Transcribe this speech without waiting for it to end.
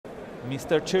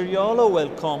Mr. Ciriolo,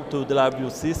 welcome to the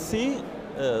WCC.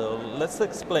 Let's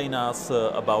explain us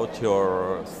about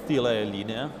your stile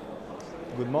linea.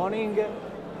 Good morning.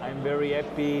 I'm very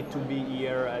happy to be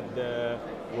here at the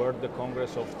World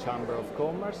Congress of Chamber of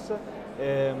Commerce.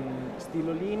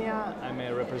 Stile Linea, I'm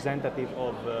a representative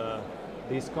of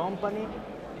this company,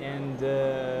 and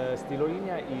Stile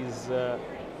Linea is a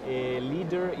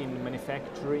leader in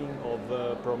manufacturing of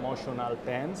promotional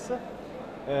pens.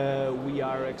 We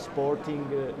are exporting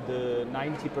the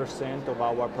 90% of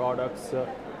our products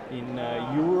in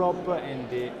Europe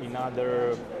and in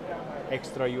other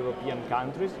extra-European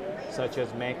countries such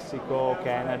as Mexico,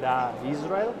 Canada,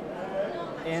 Israel.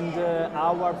 And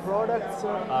our products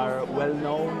are well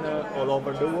known all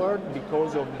over the world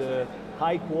because of the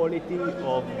high quality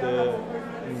of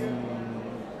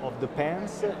the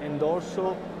pens and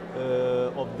also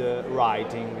of the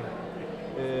writing.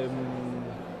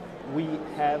 We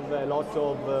have a lot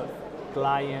of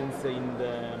clients in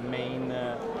the main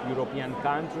European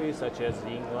countries such as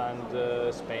England,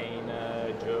 Spain,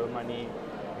 Germany,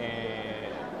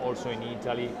 also in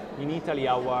Italy. In Italy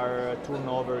our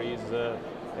turnover is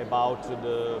about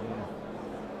the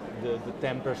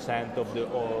 10% of the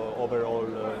overall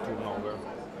turnover.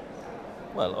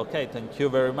 Well, okay, thank you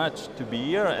very much to be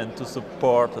here and to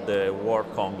support the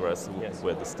World Congress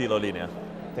with Stile Linea.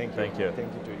 Thank you. Thank you.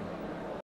 Thank you to you.